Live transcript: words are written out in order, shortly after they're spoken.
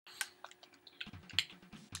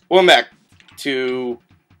Welcome back to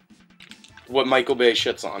what Michael Bay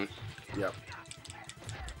shits on. Yep.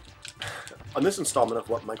 On this installment of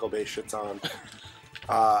What Michael Bay Shits On,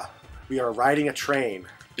 we are riding a train.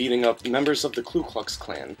 Beating up members of the Ku Klux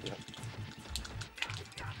Klan. Yep.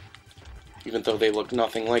 Even though they look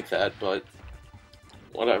nothing like that, but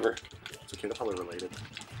whatever. It's okay, they're probably related.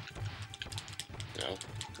 You know,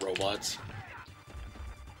 robots.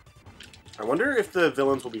 I wonder if the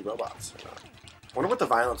villains will be robots or not. I wonder what the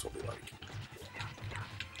violence will be like.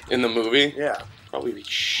 In the movie? Yeah. Probably be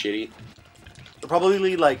shitty. They'll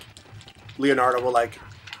probably, like, Leonardo will, like,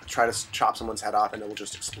 try to chop someone's head off and it will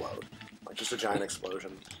just explode. Like, just a giant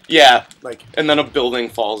explosion. Yeah. Like, and then a building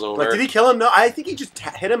falls over. like, did he kill him? No, I think he just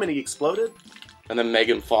hit him and he exploded. And then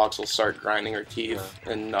Megan Fox will start grinding her teeth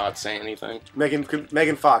and not say anything.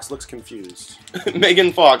 Megan Fox looks confused.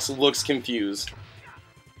 Megan Fox looks confused.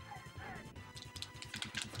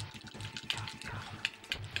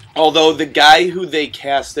 Although the guy who they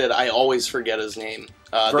casted, I always forget his name.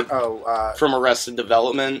 From Arrested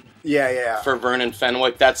Development. Yeah. For Vernon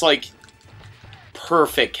Fenwick. That's like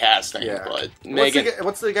perfect casting. Yeah. But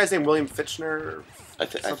what's the guy's name? William Fichtner? I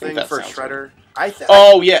think that for sounds Shredder. Right.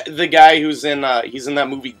 Oh yeah, the guy who's in he's in that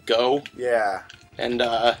movie Go. Yeah. And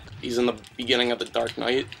he's in the beginning of The Dark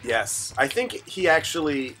Knight. Yes, I think he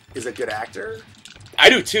actually is a good actor. I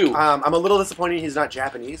do too. I'm a little disappointed he's not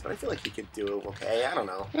Japanese, but I feel like he could do okay. I don't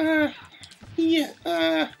know.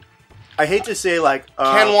 I hate to say, like...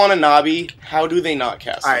 Ken Watanabe, how do they not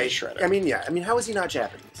cast him as Shredder? I mean, how is he not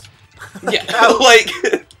Japanese? Yeah, like,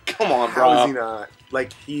 come on, bro. How is he not?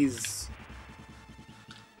 Like, he's...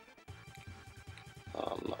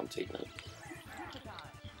 I'm taking it.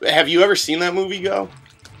 Have you ever seen that movie, Go?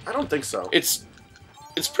 I don't think so. It's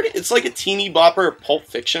it's like a teeny bopper Pulp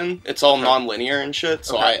Fiction. It's all non-linear and shit,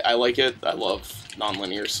 so I like it. I love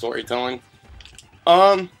non-linear storytelling.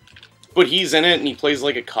 But he's in it, and he plays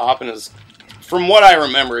like a cop, and from what I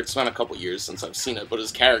remember, it's been a couple years since I've seen it, but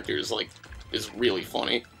his character is really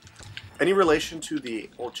funny. Any relation to the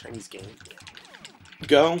old Chinese game?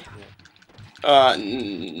 Go? Yeah.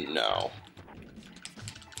 No.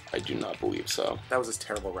 I do not believe so. That was a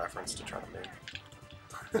terrible reference to try to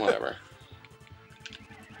make. Whatever.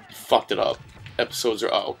 Fucked it up. Episodes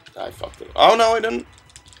are... Oh, I fucked it up. Oh, no, I didn't.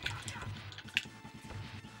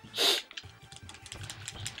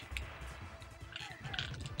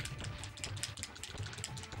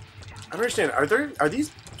 I don't understand. Are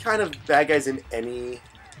these kind of bad guys in any...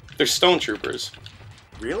 They're stone troopers.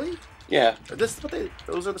 Really? Yeah. Those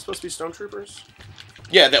are supposed to be stone troopers?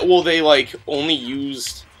 Yeah, they, like, only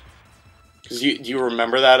used... Because do you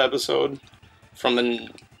remember that episode? From the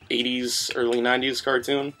 80s, early 90s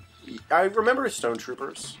cartoon? I remember stone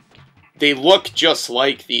troopers. They look just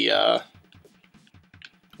like the,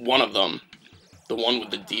 one of them. The one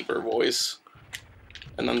with the deeper voice.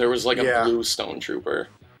 And then there was, like, a blue stone trooper.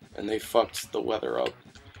 And they fucked the weather up.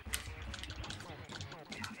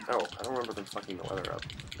 Oh, I don't remember them fucking the weather up.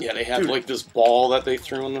 Yeah, they had, like, this ball that they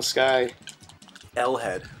threw in the sky.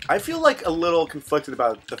 L-head. I feel, like, a little conflicted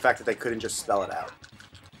about the fact that they couldn't just spell it out.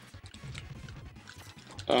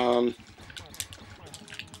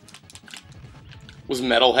 Was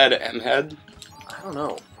Metalhead M-head? I don't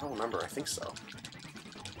know. I don't remember. I think so.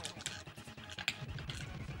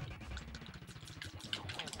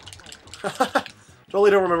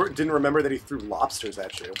 Totally didn't remember that he threw lobsters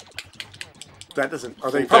at you. That doesn't...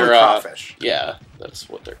 Are they probably crawfish? Yeah, that's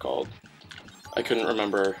what they're called. I couldn't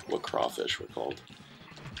remember what crawfish were called.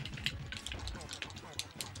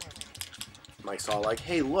 Mike's all like,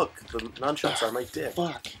 hey, look, the nunchucks are my dick.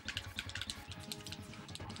 Fuck.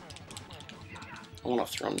 I want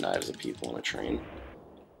to throw knives at people on a train.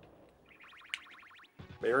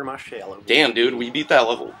 Very much shallow. Damn, dude, we beat that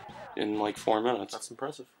level in like 4 minutes. That's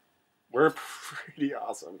impressive. We're pretty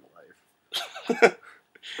awesome in life.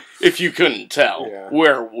 If you couldn't tell,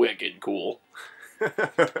 we're wicked cool.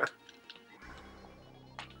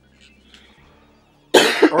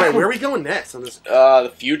 Alright, where are we going next on this?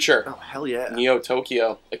 The future. Oh, hell yeah. Neo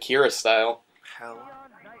Tokyo, Akira style. Hell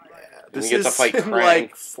yeah. This we get to fight Krang.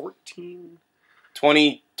 Like 14...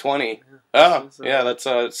 2020. Oh, yeah, that's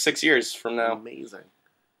 6 years from now. Amazing.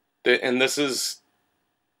 And this is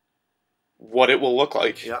what it will look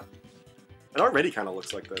like. Yeah. It already kind of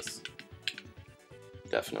looks like this.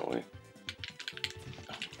 Definitely.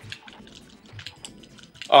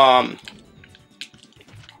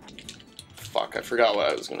 Fuck, I forgot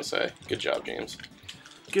what I was gonna say. Good job, James.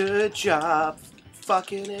 Good job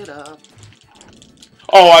fucking it up.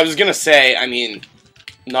 Oh, I was gonna say, I mean,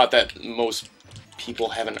 not that most people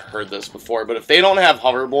haven't heard this before, but if they don't have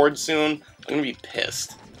hoverboards soon, I'm gonna be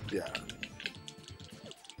pissed. Yeah.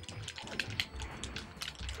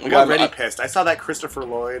 I'm already pissed. I saw that Christopher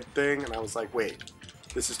Lloyd thing, and I was like, wait,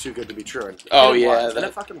 this is too good to be true. And oh, yeah. And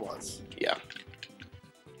it fucking was. Yeah.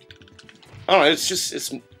 I don't know, it's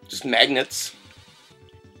just magnets.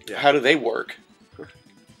 Yeah. How do they work?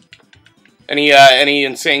 Any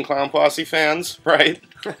Insane Clown Posse fans, right?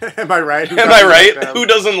 Am I right? Am I right? Who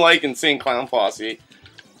doesn't like Insane Clown Posse?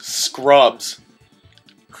 Scrubs.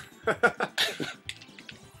 Fucking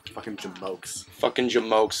jamokes. Fucking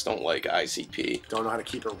jamokes don't like ICP. Don't know how to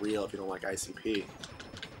keep it real if you don't like ICP.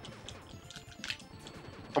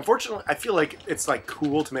 Unfortunately, I feel like it's like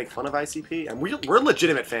cool to make fun of ICP, and we're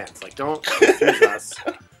legitimate fans. Like, don't confuse us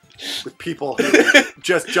with people who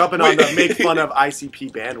just jumping on the make fun of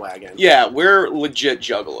ICP bandwagon. Yeah, we're legit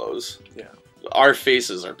juggalos. Yeah. Our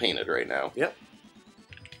faces are painted right now. Yep.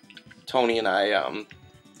 Tony and I,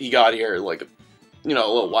 he got here like, a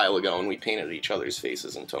little while ago, and we painted each other's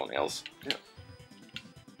faces and toenails. Yeah.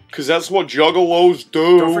 Because that's what juggalos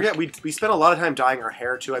do. Don't forget, we spent a lot of time dyeing our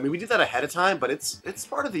hair too. I mean, we did that ahead of time, but it's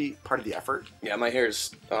part of the effort. Yeah, my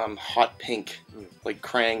hair's hot pink, like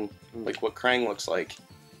Krang, like what Krang looks like.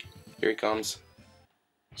 Here he comes.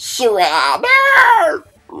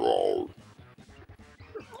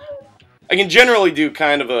 I can generally do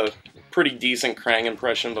kind of a pretty decent Krang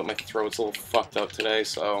impression, but my throat's a little fucked up today,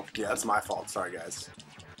 so... Yeah, that's my fault. Sorry, guys.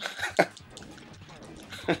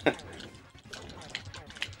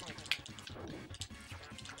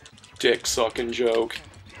 Dick-sucking joke.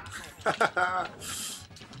 Just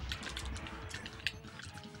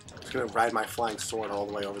gonna ride my flying sword all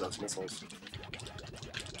the way over those missiles.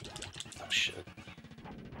 Oh, shit.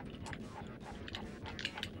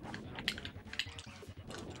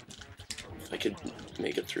 If I could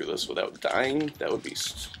make it through this without dying, that would be...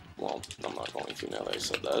 Well, I'm not going to now that I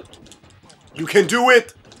said that. You can do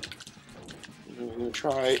it! I'm gonna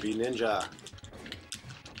try. Be ninja.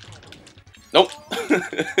 Nope.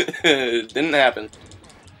 Didn't happen.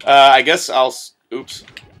 I guess I'll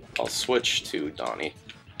switch to Donnie.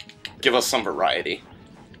 Give us some variety.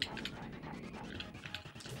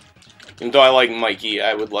 Even though I like Mikey,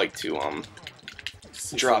 I would like to,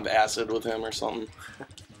 drop acid with him or something.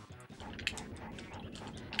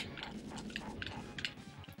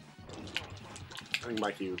 I think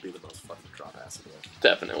Mikey would be the most fun to drop acid with.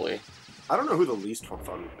 Definitely. I don't know who the least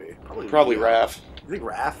fun would be. Probably Raph. You think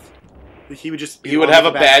Raph? He would just... He would have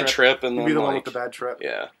a bad trip and then, he'd be the one with the bad trip.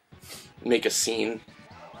 Yeah. Make a scene.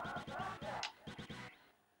 I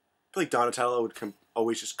feel like Donatello would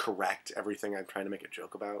always just correct everything I'm trying to make a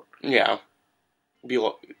joke about. Yeah. Be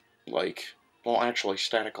like, well, actually,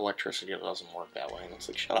 static electricity doesn't work that way. And it's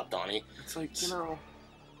like, shut up, Donnie. It's like,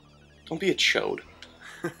 don't be a chode.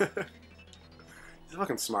 He's a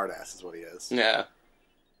fucking smartass is what he is. Yeah.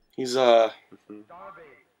 He's, where no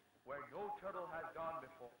turtle has gone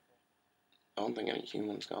before. I don't think any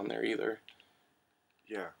human's gone there either.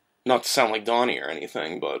 Yeah. Not to sound like Donnie or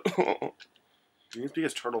anything, but... Do you think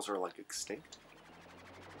because turtles are, like, extinct?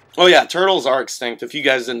 Oh yeah, turtles are extinct, if you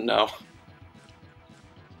guys didn't know.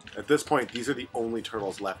 At this point, these are the only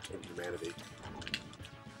turtles left in humanity.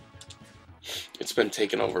 It's been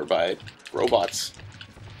taken over by robots.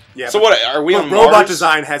 Yeah. So what, are we on Mars? Robot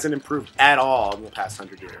design hasn't improved at all in the past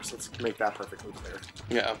 100 years. Let's make that perfectly clear.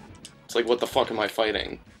 Yeah. It's like, what the fuck am I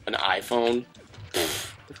fighting? An iPhone?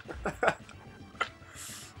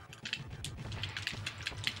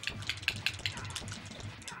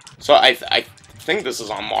 So I think this is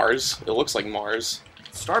on Mars. It looks like Mars.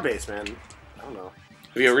 Starbase, man. I don't know.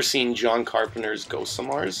 Have you ever seen John Carpenter's Ghosts of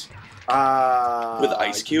Mars? With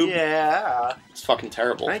Ice Cube? Yeah. It's fucking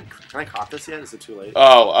terrible. Can I cop this yet? Is it too late?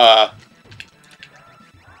 Oh,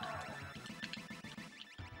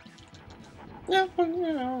 yeah,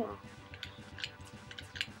 yeah.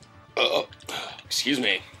 Excuse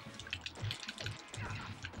me.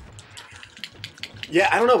 Yeah,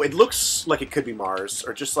 I don't know. It looks like it could be Mars,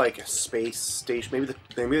 or just like a space station.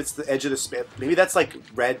 Maybe it's the edge of the space. Maybe that's like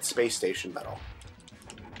red space station metal.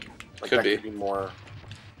 Like could that could be more.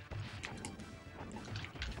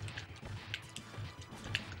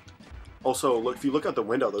 Also, look, if you look out the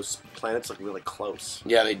window, those planets look really close.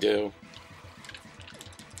 Yeah, they do.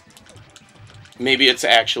 Maybe it's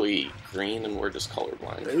actually green and we're just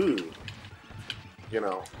colorblind. Ooh. You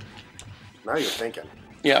know, now you're thinking.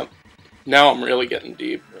 Yeah. Now I'm really getting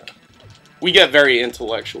deep. Yeah. We get very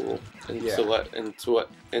intellectual. Yeah.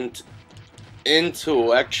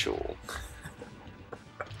 Intellectual.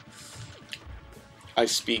 I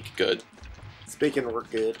speak good. Speaking, we're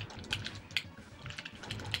good.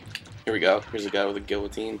 Here we go. Here's a guy with a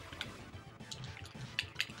guillotine.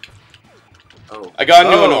 Oh. I got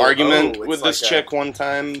into an argument with like this chick one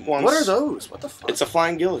time. What are those? What the fuck? It's a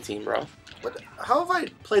flying guillotine, bro. What? How have I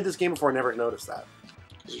played this game before and never noticed that?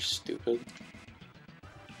 Because you're stupid.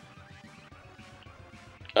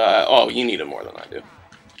 Oh, you need it more than I do.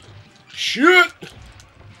 Shit!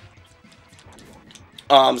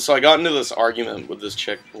 So I got into this argument with this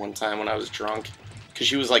chick one time when I was drunk. Because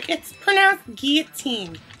she was like, it's pronounced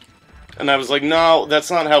guillotine. And I was like, no, that's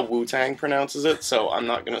not how Wu-Tang pronounces it, so I'm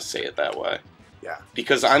not going to say it that way. Yeah.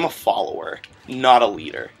 Because I'm a follower, not a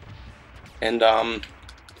leader. And,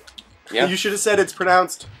 yeah. You should have said it's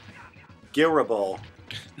pronounced Gurable.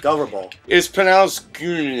 Gullible. It's pronounced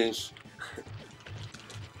Guinness.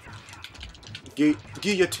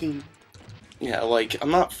 Guillotine. Yeah, like,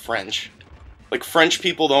 I'm not French. Like, French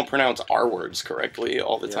people don't pronounce our words correctly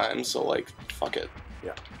all the time, so, like, fuck it.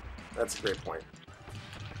 Yeah, that's a great point.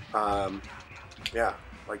 Yeah,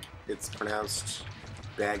 like, it's pronounced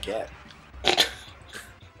baguette.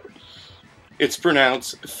 It's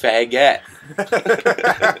pronounced faggot.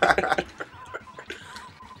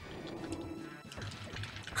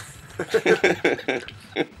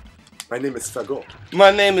 My name is Fagot.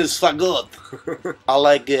 My name is Fagot. I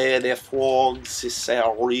like the frogs. It's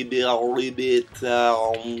ribbit.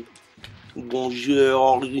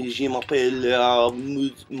 Bonjour, je m'appelle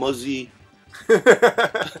Muzzy.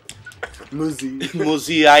 Muzzy.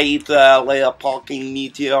 Muzzy, I eat like parking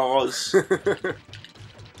meteors.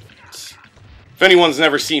 If anyone's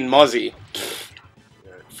never seen Muzzy,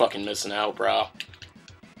 fucking missing out, bro.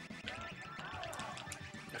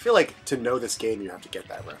 I feel like to know this game, you have to get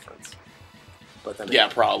that reference. But then yeah,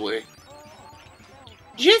 probably.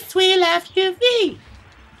 Je suis la vie.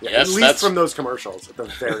 Yeah, Yes, at least from those commercials, at the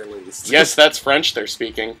very least. Yes, that's French they're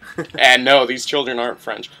speaking. And no, these children aren't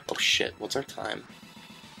French. Oh shit, what's our time?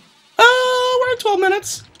 We're at 12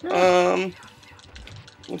 minutes. Yeah.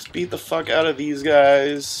 Let's beat the fuck out of these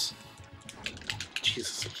guys.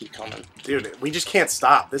 Jesus, they keep coming. Dude, we just can't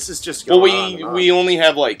stop. This is just Well, going on and on. we only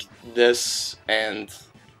have, like, this, and...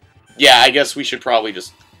 Yeah, I guess we should probably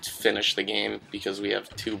just finish the game, because we have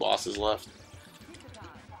 2 bosses left.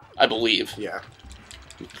 I believe. Yeah.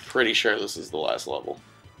 I'm pretty sure this is the last level.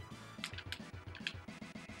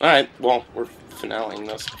 Alright, well, we're finaleing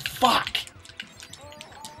this. Fuck!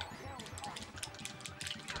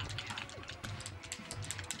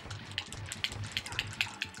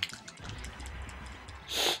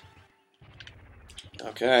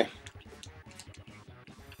 Okay.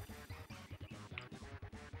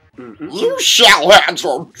 You shall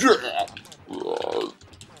answer death!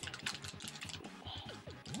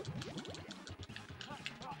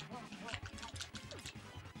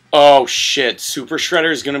 Oh shit, Super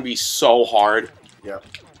Shredder is gonna be so hard. Yep.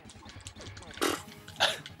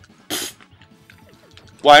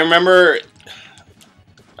 Well, I remember...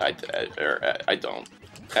 I don't.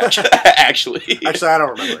 Actually, I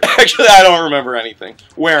don't remember it. Actually, I don't remember anything.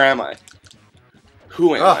 Where am I?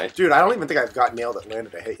 Who am I? Dude, I don't even think I've got nailed at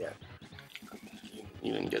landed a hit yet.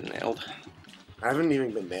 You didn't get nailed. I haven't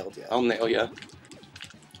even been nailed yet. I'll nail you.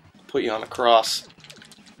 Put you on a cross.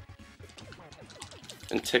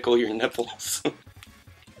 And tickle your nipples.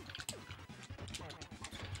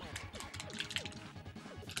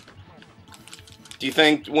 Do you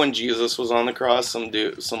think when Jesus was on the cross, some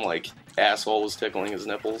like asshole was tickling his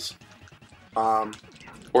nipples?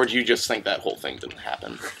 Or do you just think that whole thing didn't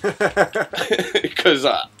happen? Because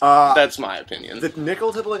that's my opinion. The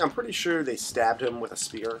nickel tickling, I'm pretty sure they stabbed him with a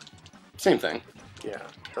spear. Same thing. Yeah,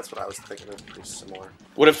 that's what I was thinking. It's pretty similar.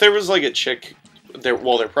 What if there was like a chick?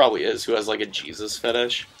 Well, there probably is, who has like a Jesus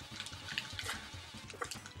fetish.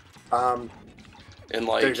 And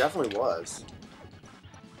like, there definitely was.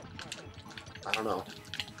 I don't know.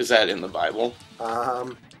 Is that in the Bible?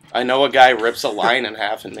 I know a guy rips a lion in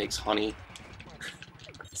half and makes honey.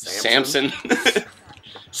 Samson.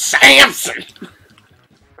 Samson!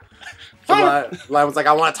 The lion was like,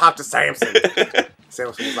 I want to talk to Samson.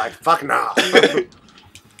 Samson was like, fuck nah.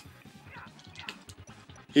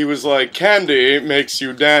 He was like, candy makes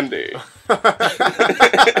you dandy.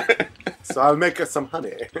 So I'll make us some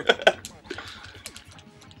honey.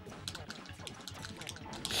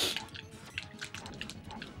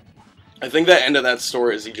 I think the end of that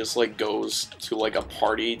story is he just, like, goes to, like, a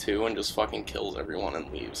party, too, and just fucking kills everyone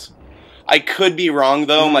and leaves. I could be wrong,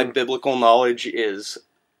 though. My biblical knowledge is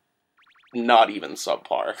not even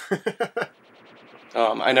subpar.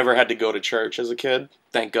 I never had to go to church as a kid.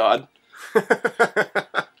 Thank God.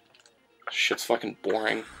 Shit's fucking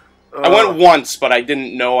boring. I went once, but I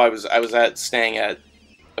didn't know I was staying at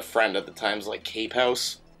a friend at the time's, like, Cape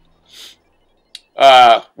House.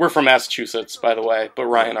 We're from Massachusetts, by the way, but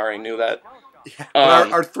Ryan already knew that. Yeah,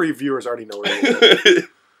 our 3 viewers already know where it is.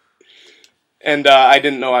 And I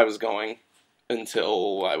didn't know I was going.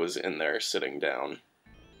 until I was in there sitting down.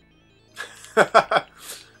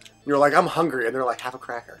 You're like, I'm hungry, and they're like, have a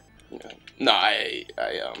cracker. Yeah. No, I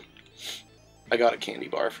got a candy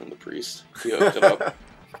bar from the priest. He hooked it up.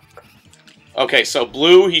 Okay, so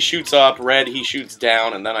blue, he shoots up, red, he shoots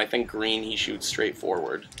down, and then I think green, he shoots straight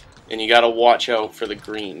forward. And you gotta watch out for the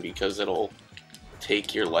green, because it'll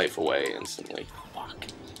take your life away instantly. Fuck.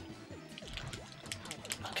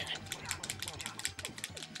 Okay.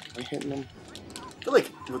 Am I hitting him? I feel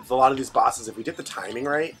like with a lot of these bosses, if we get the timing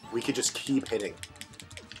right, we could just keep hitting.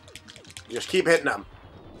 Just keep hitting them.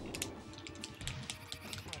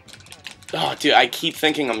 Oh, dude, I keep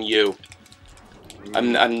thinking I'm you.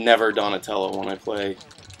 I'm never Donatello when I play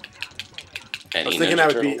any I was thinking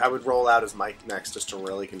Ninja I would roll out as Mike next just to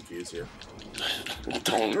really confuse you.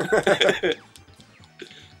 Don't.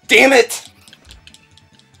 Damn it!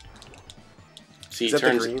 See, Is that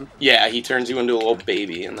the green? Yeah, he turns you into a little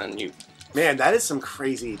baby, and then you. Man, that is some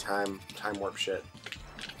crazy time warp shit.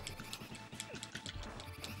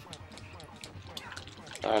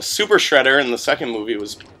 Super Shredder in the second movie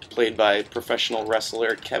was played by professional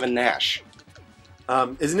wrestler Kevin Nash.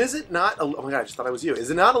 Is it not? Oh my god! I just thought it was you. Is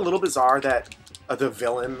it not a little bizarre that the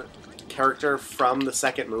villain character from the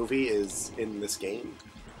second movie is in this game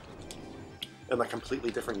in a completely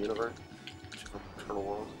different universe, different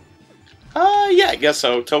world? Yeah, I guess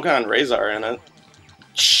so. Toka and Reza are in it.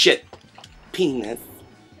 Shit, penis.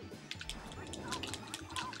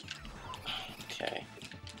 Okay,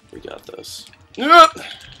 we got this.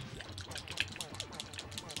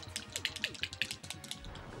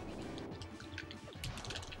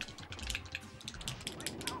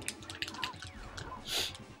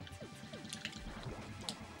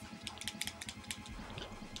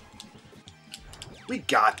 We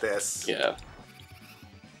got this. Yeah.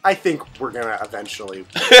 I think we're gonna eventually.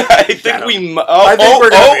 I think we.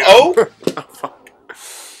 Oh, fuck.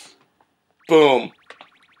 Boom.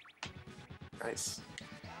 Nice.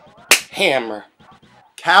 Hammer.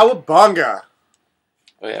 Cowabunga.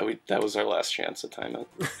 Oh yeah, that was our last chance to time it.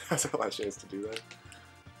 That's our last chance to do that.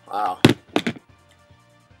 Wow.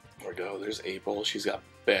 There we go. There's April. She's got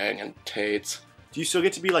bang and tates. Do you still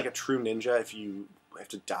get to be like a true ninja if you have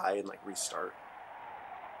to die and like restart?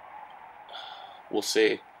 We'll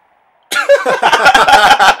see.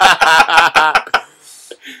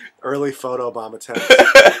 Early photobomb attempt.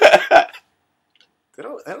 They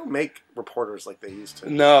don't make reporters like they used to.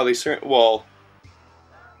 No, they certainly. Well,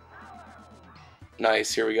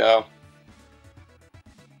 nice. Here we go.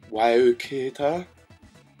 Waukita.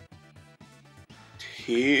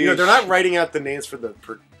 You know, they're not writing out the names for the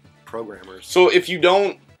programmers. So if you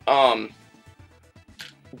don't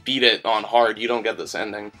beat it on hard, you don't get this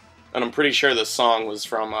ending. And I'm pretty sure this song was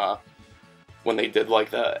from when they did like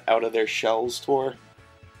the Out of Their Shells tour.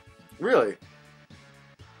 Really?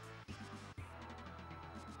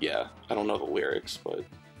 Yeah, I don't know the lyrics, but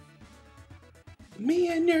me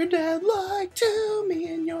and your dad like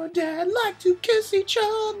to kiss each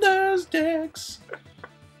other's dicks.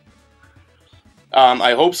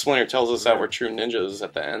 I hope Splinter tells us that we're true ninjas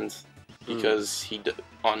at the end, because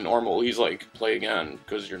on normal he's like, play again,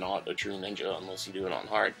 because you're not a true ninja unless you do it on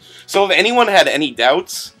hard. So if anyone had any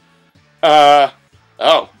doubts, oh,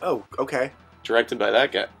 okay. Directed by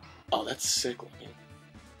that guy. Oh, that's sick looking.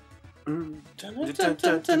 Remember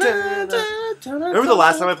the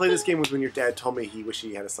last time I played this game was when your dad told me he wished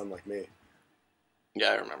he had a son like me.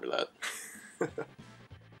 Yeah, I remember that.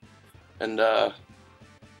 And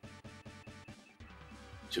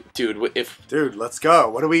Dude, let's go.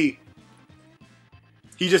 What do we?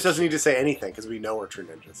 He just doesn't need to say anything because we know we're true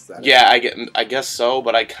ninjas. Yeah, I guess so,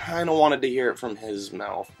 but I kind of wanted to hear it from his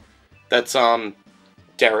mouth. That's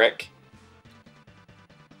Derek.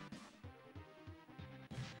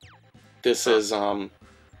 This is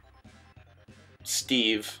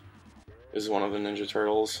Steve is one of the Ninja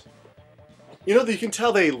Turtles. You know, you can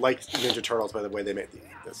tell they liked Ninja Turtles by the way they made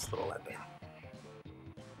this little ending.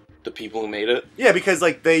 The people who made it? Yeah, because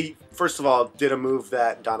like they first of all did a move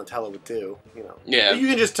that Donatello would do, you know. Yeah. You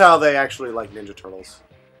can just tell they actually like Ninja Turtles.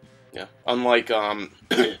 Yeah. Unlike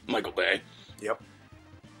Michael Bay. Yep.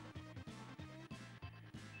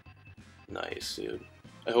 Nice, dude.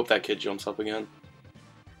 I hope that kid jumps up again.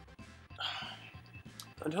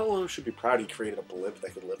 Donatello should be proud he created a blimp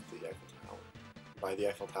that could lift the Eiffel Tower. By the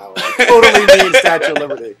Eiffel Tower. I totally mean Statue of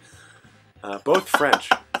Liberty. Both French,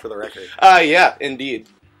 for the record. Yeah, indeed.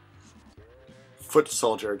 Foot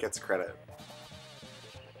Soldier gets credit.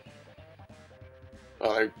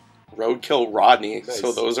 Roadkill Rodney. Nice.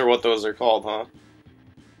 So those are what those are called, huh?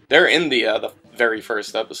 They're in the very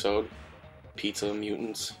first episode. Pizza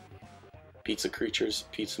Mutants. Pizza creatures,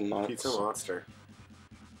 pizza monsters. Pizza monster.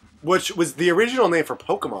 Which was the original name for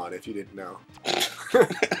Pokemon, if you didn't know.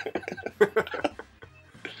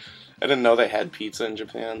 I didn't know they had pizza in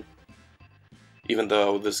Japan. Even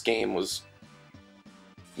though this game was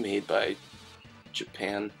made by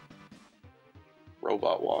Japan.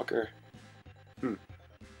 Robot Walker.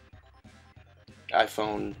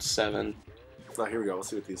 iPhone 7. Oh, here we go. Let's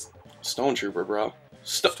see what these... Stone Trooper, bro.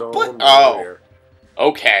 Stone what? Warrior. Oh.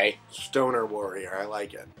 Okay. Stoner Warrior. I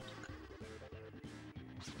like it.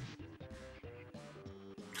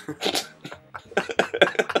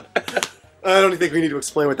 I don't think we need to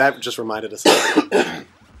explain what that just reminded us of.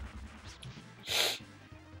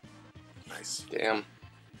 Nice. Damn.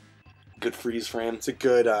 Good freeze frame. It's a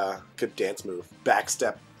good good dance move.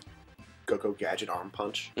 Backstep Go-Go Gadget arm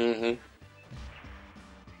punch. Mm-hmm.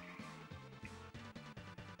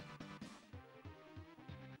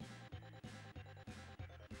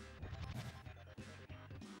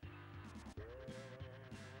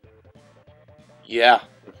 Yeah.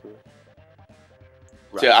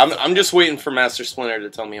 Right. Yeah, I'm just waiting for Master Splinter to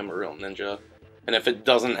tell me I'm a real ninja. And if it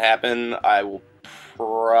doesn't happen, I will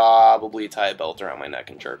probably tie a belt around my neck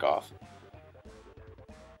and jerk off.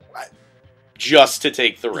 Just to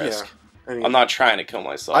take the risk. Yeah. I mean, I'm not trying to kill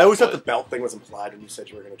myself. I always thought the belt thing was implied when you said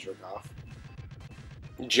you were going to jerk off.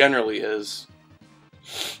 Generally is.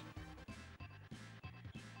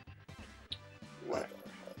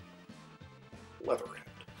 Leatherhead.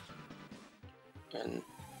 And,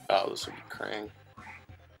 oh, this would be Krang.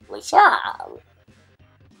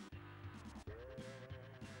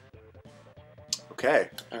 Okay.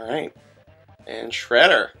 Alright. And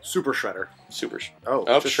Shredder. Super Shredder.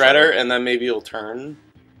 Oh, just Shredder, and then maybe he'll turn.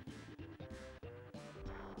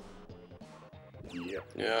 Yep.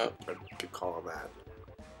 Yeah. I could call him that.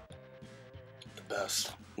 The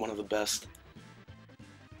best. One of the best.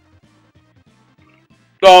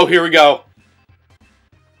 Oh, here we go.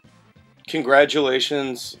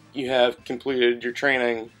 Congratulations, you have completed your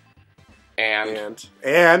training. And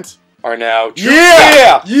are now...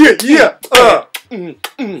 Yeah!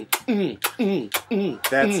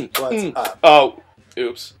 That's what's up. Oh,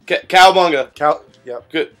 oops. Cowabunga. Yep.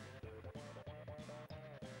 Good.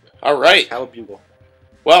 Alright. Cowabunga.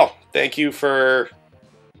 Well, thank you for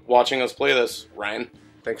watching us play this, Ryan.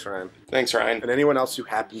 Thanks, Ryan. Thanks, Ryan. And anyone else who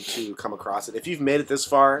happened to come across it. If you've made it this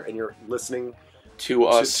far and you're listening to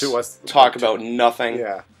us talk about nothing,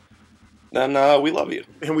 yeah, then we love you.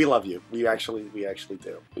 And we love you. We actually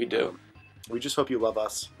do. We do. We just hope you love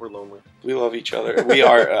us. We're lonely. We love each other. We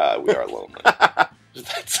are lonely.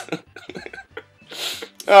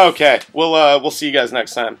 Okay. We'll see you guys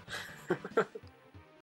next time.